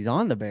because he's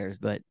on the Bears,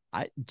 but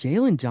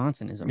Jalen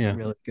Johnson is a Yeah.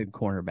 really good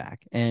cornerback,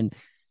 and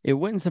it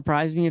wouldn't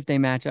surprise me if they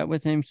match up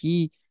with him.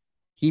 He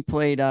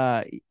played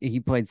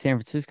San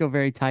Francisco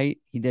very tight.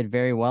 He did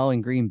very well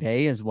in Green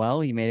Bay as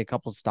well. He made a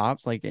couple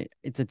stops. Like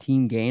it's a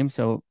team game,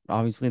 so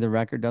obviously the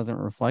record doesn't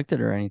reflect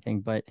it or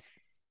anything, but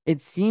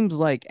it seems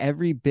like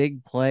every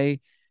big play,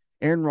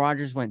 Aaron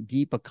Rodgers went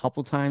deep a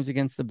couple times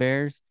against the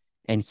Bears,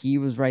 and he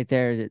was right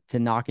there to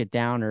knock it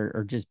down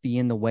or just be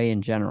in the way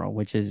in general,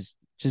 which is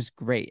just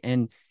great.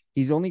 And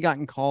he's only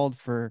gotten called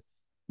for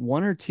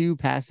one or two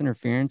pass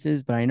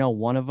interferences, but I know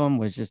one of them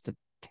was just a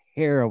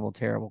terrible,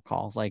 terrible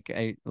call.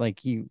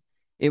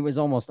 It was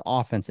almost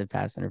offensive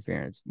pass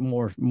interference,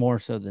 more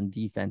so than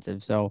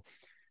defensive. So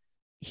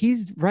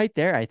he's right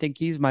there. I think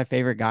he's my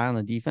favorite guy on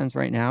the defense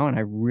right now, and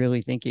I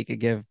really think he could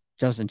give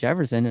Justin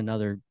Jefferson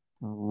another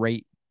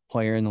great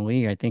player in the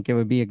league. I think it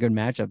would be a good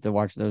matchup to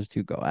watch those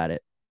two go at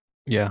it.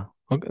 Yeah.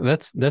 Okay,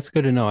 that's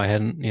good to know. I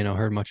hadn't,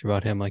 heard much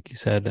about him, like you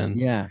said, and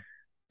Yeah.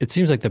 it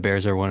seems like the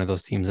Bears are one of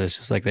those teams that's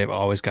just like they're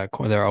always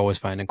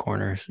finding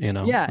corners,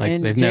 Yeah, like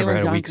and they've never Jalen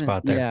had a weak Johnson,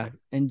 spot there. yeah.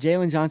 And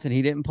Jalen Johnson,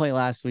 he didn't play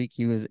last week.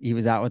 He was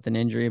out with an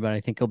injury, but I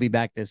think he'll be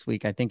back this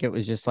week. I think it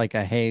was just like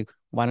a hey,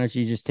 why don't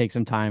you just take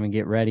some time and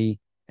get ready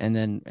and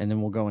then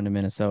we'll go into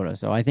Minnesota.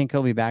 So I think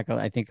he'll be back.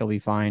 I think he'll be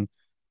fine.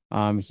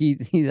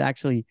 He's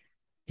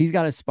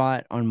got a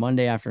spot on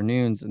Monday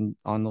afternoons and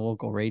on the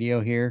local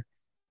radio here.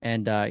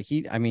 And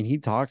he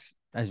talks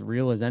as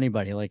real as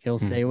anybody. Like he'll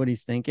Hmm. say what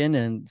he's thinking,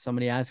 and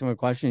somebody asks him a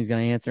question, he's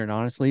gonna answer it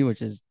honestly,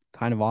 which is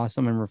kind of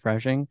awesome and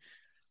refreshing.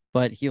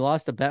 But he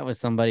lost a bet with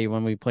somebody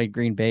when we played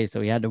Green Bay, so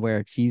he had to wear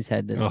a cheese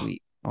head this Oh,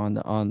 week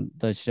on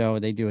the show.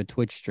 They do a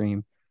Twitch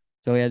stream,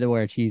 so he had to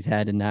wear a cheese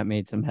head, and that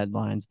made some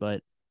headlines.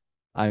 But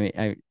I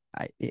mean,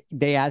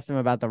 they asked him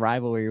about the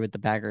rivalry with the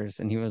Packers,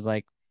 and he was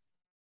like,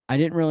 "I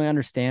didn't really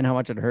understand how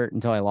much it hurt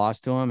until I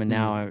lost to him, and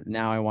hmm.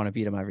 now I want to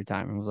beat him every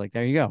time." And I was like,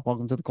 "There you go,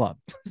 welcome to the club."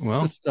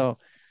 Well, So,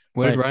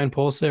 what did but Ryan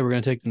Poles say? We're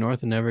going to take the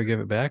North and never give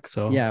it back.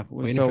 So yeah,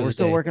 waiting so for we're the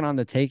still day. working on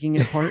the taking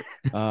it part.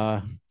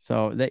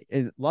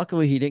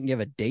 Luckily he didn't give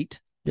a date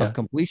of Yeah,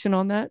 completion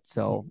on that,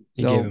 so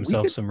he gave we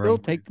himself could some still room.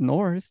 take the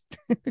North.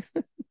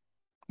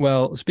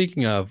 Well,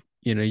 speaking of,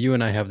 you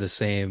and I have the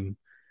same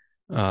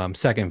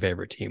second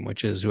favorite team,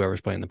 which is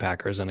whoever's playing the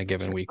Packers in a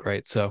given Sure. week,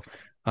 right? So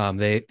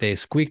They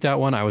squeaked out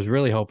one. I was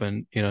really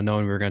hoping,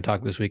 knowing we were going to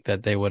talk this week,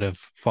 that they would have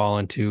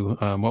fallen to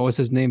what was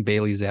his name,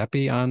 Bailey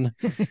Zappi on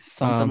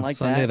Something like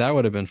Sunday. that. That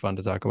would have been fun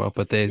to talk about,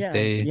 but Yeah,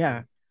 they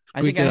yeah.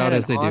 I think squeak I it had out an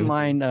as they do.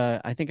 online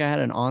I think I had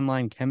an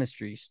online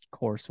chemistry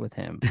course with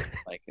him.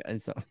 Like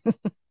so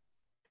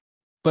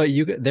But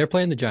they're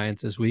playing the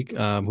Giants this week,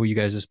 who you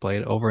guys just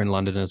played over in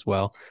London as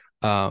well.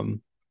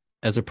 Um,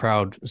 as a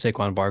proud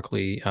Saquon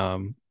Barkley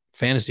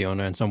fantasy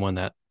owner and someone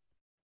that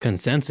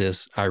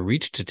consensus I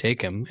reached to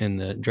take him in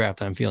the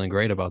draft, I'm feeling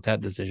great about that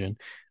decision.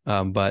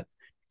 But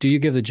do you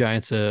give the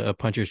Giants a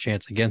puncher's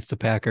chance against the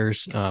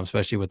Packers,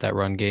 especially with that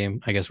run game?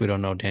 I guess we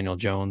don't know Daniel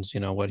Jones,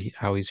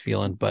 how he's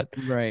feeling, but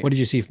right. what did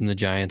you see from the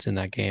Giants in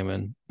that game?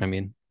 And I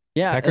mean,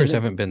 Yeah, Packers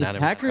haven't been the that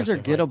Packers are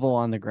impressive. Like, gettable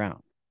on the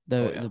ground. oh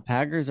The yeah,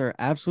 Packers are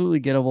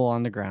absolutely gettable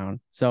on the ground.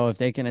 So if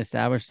they can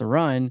establish the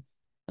run,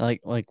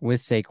 like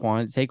with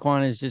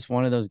Saquon is just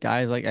one of those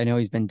guys. Like I know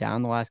he's been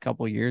down the last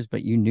couple of years,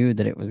 but you knew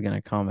that it was going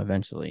to come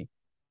eventually.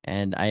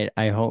 And I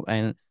hope,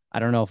 and I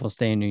don't know if he'll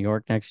stay in New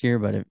York next year,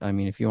 but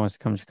if he wants to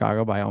come to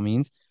Chicago, by all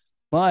means.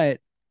 But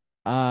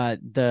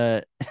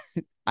the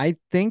I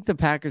think the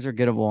Packers are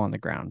gettable on the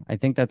ground. I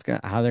think that's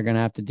how they're gonna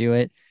have to do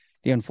it.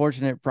 The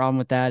unfortunate problem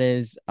with that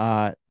is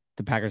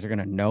the Packers are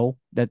gonna know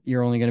that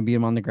you're only gonna beat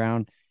them on the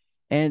ground.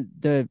 And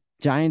the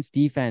Giants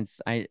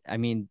defense, I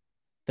mean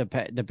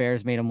the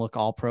Bears made them look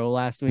all pro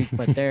last week,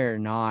 but they're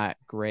not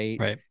great.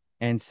 right.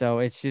 And so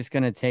it's just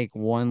gonna take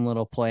one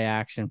little play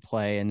action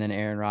play and then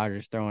Aaron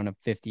Rodgers throwing a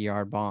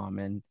 50-yard bomb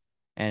and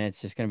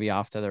it's just gonna be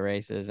off to the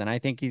races. And I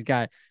think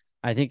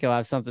he'll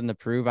have something to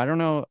prove. I don't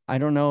know. I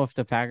don't know if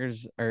the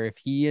Packers or if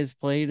he has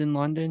played in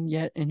London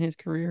yet in his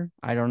career.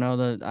 I don't know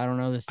the I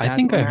stats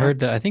think on I that. heard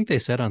that. I think they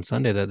said on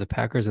Sunday that the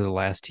Packers are the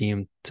last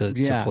team to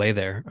Yeah, play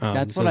there.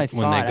 that's what So I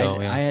when they thought.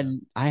 go, yeah.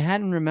 I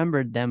hadn't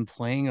remembered them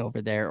playing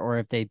over there, or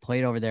if they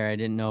played over there, I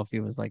didn't know if he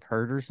was like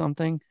hurt or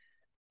something.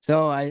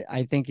 So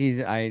I think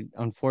I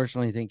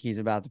unfortunately think he's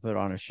about to put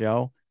on a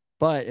show.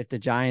 But if the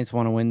Giants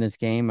want to win this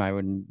game,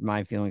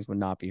 my feelings would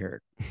not be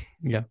hurt.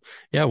 Yeah,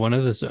 yeah. One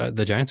of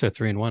the Giants are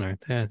 3-1, aren't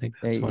they? I think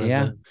that's one of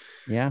Yeah, the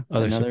yeah.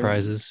 other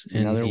surprises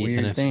in Another the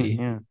weird thing. NFC.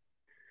 Yeah.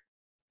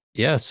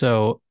 Yeah.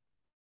 So,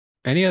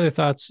 any other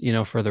thoughts?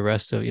 For the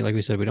rest of, like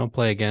we said, we don't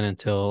play again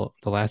until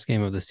the last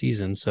game of the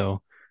season.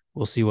 So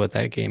we'll see what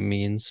that game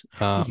means.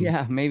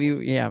 Maybe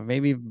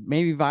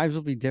vibes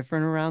will be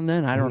different around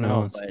then. I Who don't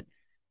know, knows? but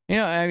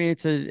I mean,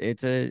 it's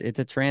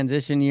a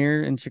transition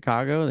year in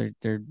Chicago.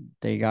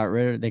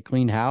 They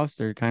cleaned house.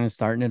 They're kind of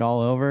starting it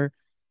all over.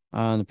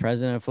 The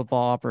president of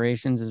football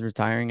operations is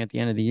retiring at the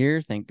end of the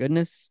year. Thank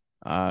goodness.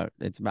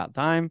 It's about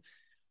time.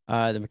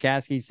 The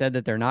McCaskey said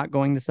that they're not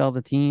going to sell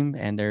the team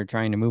and they're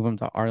trying to move them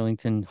to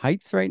Arlington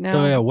Heights right So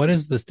now. yeah, what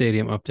is the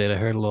stadium update? I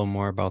heard a little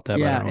more about that,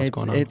 but I don't Yeah, know what's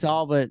going on.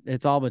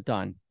 it's all but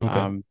done.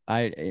 Okay.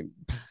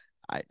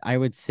 I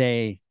would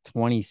say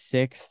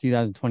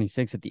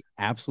 2026 at the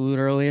absolute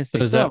earliest. They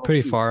So is still that have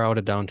pretty far out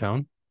of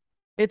downtown?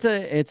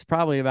 it's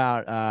probably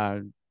about uh,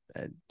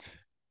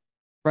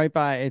 right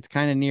by it's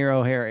kind of near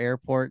O'Hare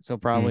Airport, so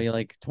Mm, probably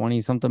like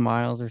 20 something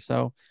miles or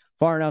so.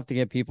 Far enough to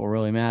get people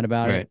really mad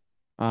about it.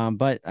 right.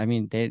 But I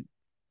mean they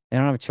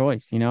don't have a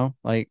choice,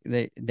 Like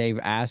they've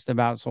asked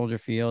about Soldier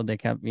Field. They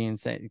kept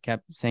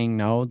saying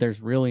no.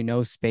 There's really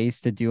no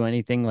space to do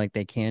anything like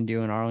they can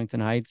do in Arlington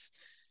Heights.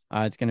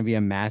 It's going to be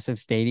a massive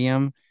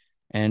stadium,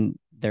 and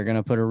they're going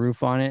to put a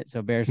roof on it.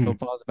 So Bears Hmm.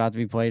 football is about to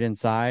be played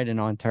inside and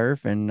on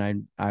turf, and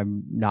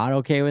I'm not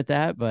okay with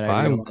that. But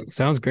I I'm realize,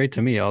 sounds great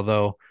to me,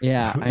 although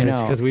yeah, I it's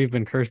know, because we've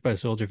been cursed by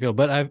Soldier Field,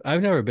 but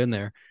I've never been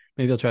there.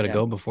 Maybe I'll try to yeah,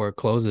 go before it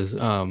closes.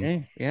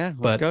 yeah. Let's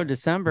But go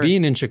December.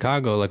 being in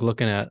Chicago, like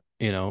looking at,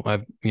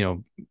 I've,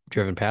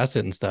 driven past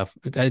it and stuff.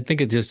 I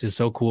think it just is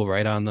so cool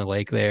right on the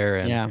lake there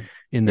and Yeah,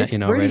 in that, it's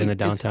right in the pretty. It's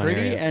downtown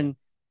pretty, area.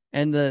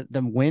 and the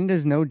wind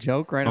is no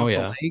joke right Oh off the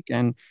yeah.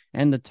 lake,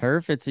 and the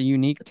turf. It's a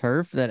unique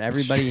turf that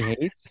everybody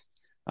hates.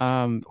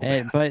 So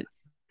bad. But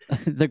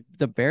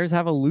the Bears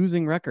have a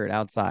losing record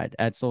outside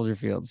at Soldier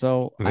Field.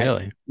 So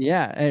Really?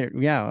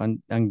 yeah,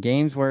 on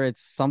games where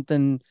it's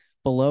something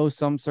below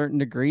some certain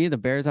degree, the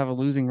Bears have a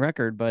losing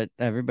record, but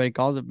everybody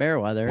calls it bear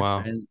weather. Wow.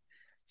 And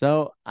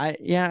so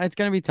yeah, it's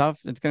gonna be tough.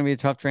 It's gonna be a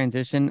tough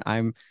transition.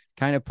 I'm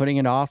kind of putting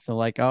it off to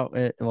like,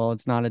 well,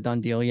 it's not a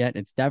done deal yet.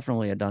 It's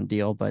definitely a done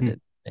deal, but Hmm.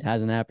 it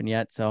hasn't happened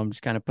yet. So I'm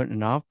just kind of putting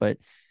it off. But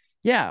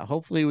yeah,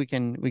 hopefully we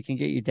can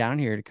get you down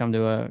here to come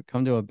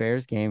to a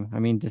Bears game. I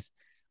mean, just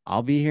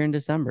I'll be here in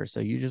December, so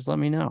you just let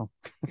me know.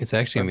 It's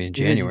actually Or gonna be in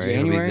is it in January.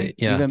 It'll be January?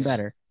 yeah. Even It's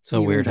better. so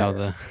Even weird how better.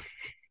 the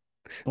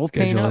We'll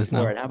paint schedule up is for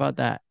now. it. How about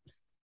that?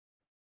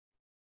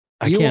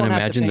 I You can't won't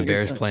have to imagine the paint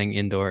Bears yourself. playing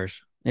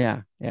indoors.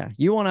 Yeah, yeah.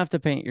 You won't have to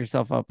paint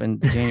yourself up in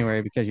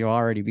January because you'll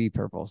already be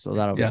purple, so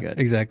that'll be Yeah, good.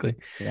 exactly.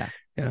 Yeah.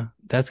 Yeah,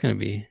 that's gonna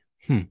be.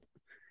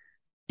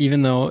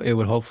 Even though it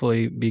would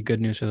hopefully be good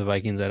news for the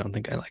Vikings, I don't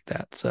think I like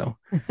that. So,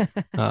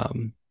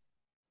 um,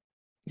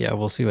 yeah,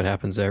 we'll see what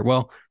happens there.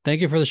 Well, thank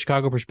you for the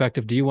Chicago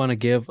perspective. Do you want to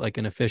give like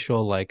an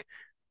official like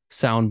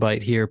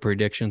soundbite here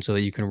prediction so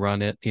that you can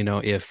run it,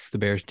 if the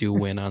Bears do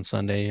win on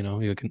Sunday, this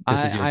is your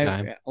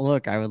time.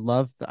 Look, I would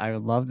love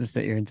to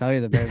sit here and tell you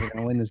the Bears are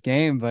going to win this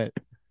game, but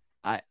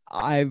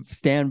I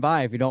stand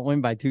by. If you don't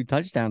win by 2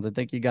 touchdowns, I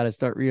think you got to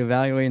start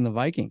reevaluating the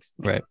Vikings.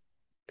 Right.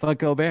 But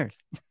go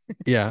Bears.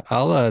 Yeah,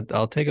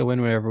 I'll take a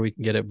win whenever we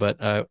can get it,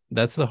 but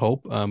that's the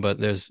hope. But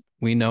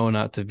we know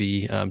not to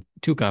be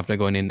too confident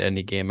going into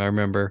any game. I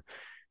remember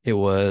it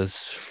was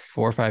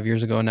 4 or 5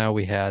 years ago now.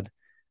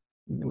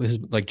 It was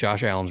like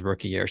Josh Allen's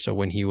rookie year. So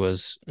when he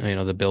was,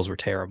 the Bills were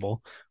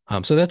terrible.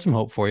 So that's some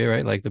hope for you,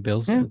 right? Like the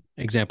Bills,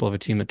 example of a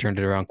team that turned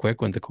it around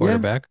quick with the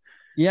quarterback.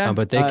 Yeah.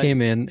 But they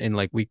came in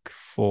like week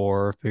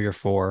 3 or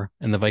 4,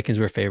 and the Vikings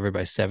were favored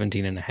by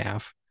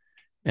 17.5.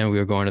 And we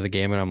were going to the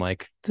game, and I'm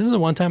like, this is the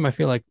one time I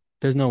feel like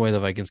there's no way the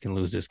Vikings can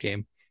lose this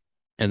game.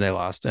 And they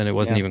lost, and it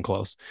wasn't even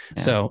close.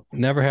 Yeah. So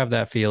never have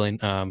that feeling.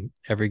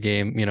 Every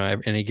game,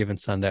 any given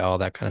Sunday, all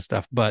that kind of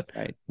stuff. But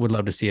would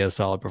love to see a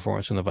solid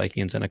performance from the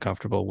Vikings and a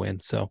comfortable win.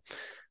 So,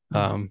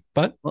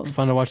 but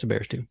fun to watch the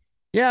Bears too.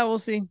 Yeah, we'll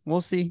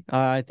see.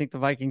 I think the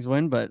Vikings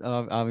win, but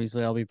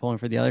obviously I'll be pulling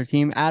for the other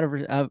team.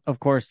 Of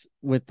course,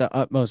 with the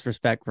utmost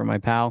respect for my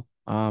pal.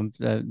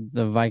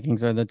 The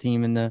Vikings are the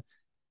team in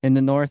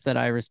the North that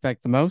I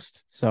respect the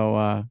most.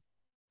 So,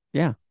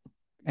 yeah.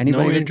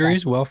 No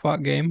injuries, well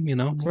fought game.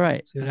 That's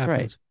right.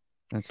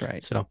 That's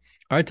right. So, all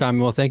right,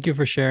 Tommy. Well, thank you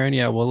for sharing.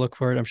 Yeah, we'll look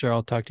for it. I'm sure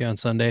I'll talk to you on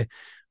Sunday,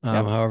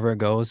 however it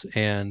goes.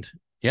 And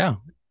yeah,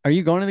 are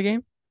you going to the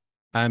game?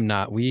 I'm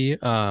not. We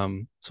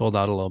sold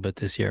out a little bit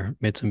this year.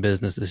 Made some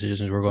business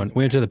decisions. We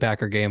went to the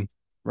Packer game.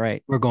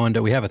 Right.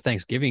 We have a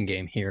Thanksgiving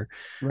game here.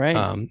 Right.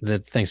 The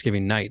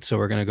Thanksgiving night. So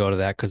we're going to go to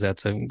that because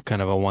that's a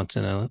kind of a once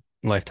in a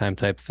lifetime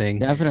type thing.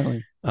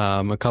 Definitely.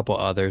 A couple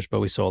others, but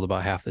we sold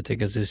about half the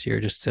tickets this year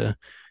just to,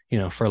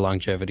 for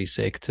longevity's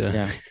sake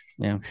to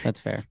that's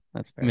fair.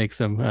 Make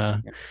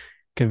some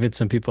convince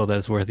some people that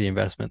it's worth the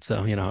investment. So,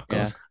 how it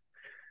goes.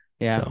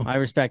 Yeah. So. I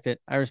respect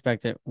it.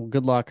 Well,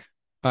 good luck.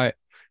 All right.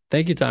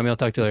 Thank you, Tommy. I'll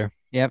talk to you later.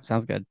 Yep.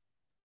 Sounds good.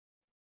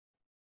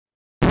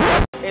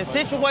 In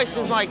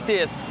situations like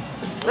this,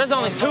 there's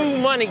only 2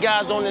 money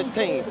guys on this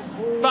team.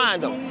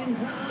 Find them.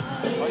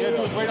 All you gotta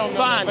do is wait on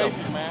Find the them.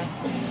 basic, man.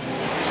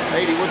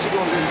 80, what you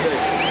gonna do today?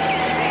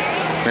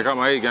 I got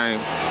my A game.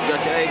 You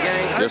got your A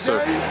game? Yes, sir.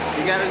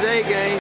 You got his A game.